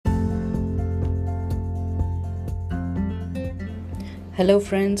Hello,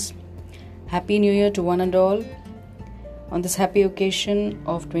 friends. Happy New Year to one and all. On this happy occasion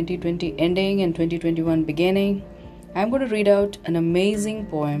of 2020 ending and 2021 beginning, I'm going to read out an amazing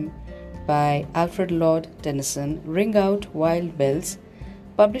poem by Alfred Lord Tennyson, Ring Out Wild Bells,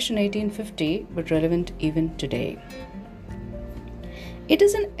 published in 1850 but relevant even today. It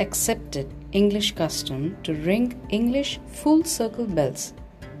is an accepted English custom to ring English full circle bells,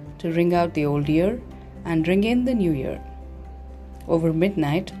 to ring out the old year and ring in the new year over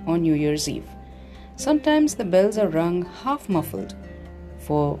midnight on New Year's Eve. Sometimes the bells are rung half muffled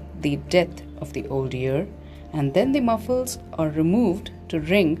for the death of the old year, and then the muffles are removed to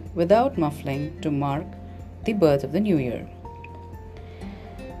ring without muffling to mark the birth of the new year.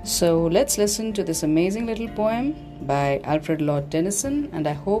 So let's listen to this amazing little poem by Alfred Lord Tennyson, and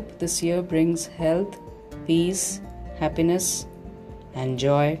I hope this year brings health, peace, happiness, and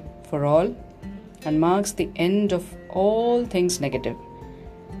joy for all, and marks the end of all things negative.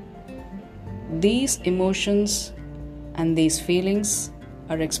 These emotions and these feelings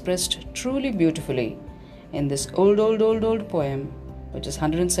are expressed truly beautifully in this old poem, which is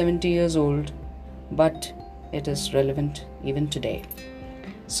 170 years old, but it is relevant even today.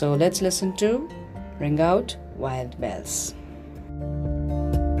 So let's listen to Ring Out Wild Bells.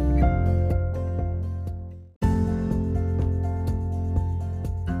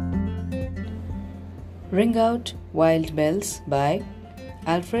 Ring Out Wild Bells by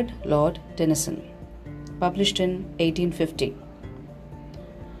Alfred Lord Tennyson, published in 1850.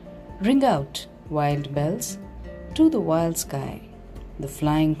 Ring out, wild bells, to the wild sky, the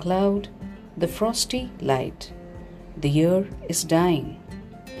flying cloud, the frosty light. The year is dying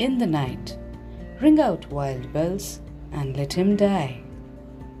in the night. Ring out, wild bells, and let him die.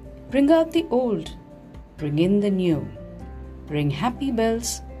 Ring out the old, ring in the new. Ring happy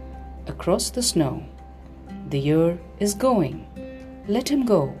bells across the snow. The year is going, let him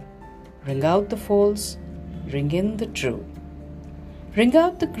go. Ring out the false, ring in the true. Ring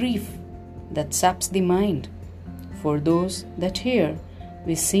out the grief that saps the mind. For those that hear,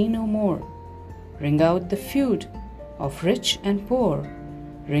 we see no more. Ring out the feud of rich and poor.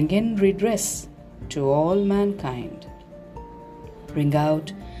 Ring in redress to all mankind. Ring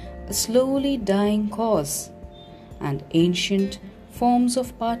out a slowly dying cause and ancient forms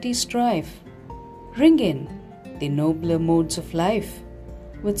of party strife. Ring in the nobler modes of life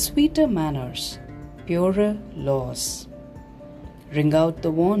with sweeter manners, purer laws. Ring out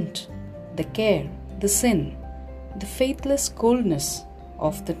the want, the care, the sin, the faithless coldness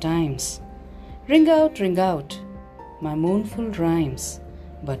of the times. Ring out, my mournful rhymes,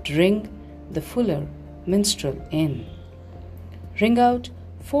 but ring the fuller minstrel in. Ring out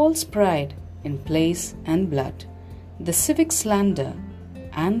false pride in place and blood, the civic slander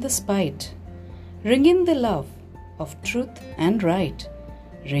and the spite. Ring in the love of truth and right.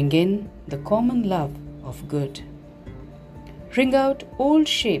 Ring in the common love of good. Ring out old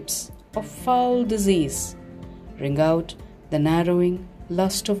shapes of foul disease. Ring out the narrowing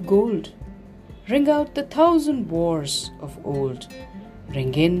lust of gold. Ring out the 1,000 wars of old.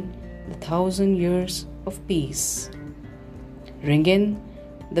 Ring in the 1,000 years of peace. Ring in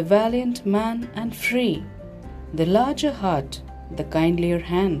the valiant man and free, the larger heart, the kindlier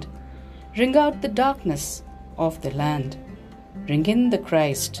hand. Ring out the darkness of the land. Ring in the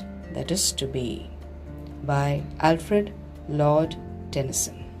Christ that is to be. By Alfred Lord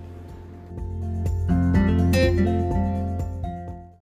Tennyson.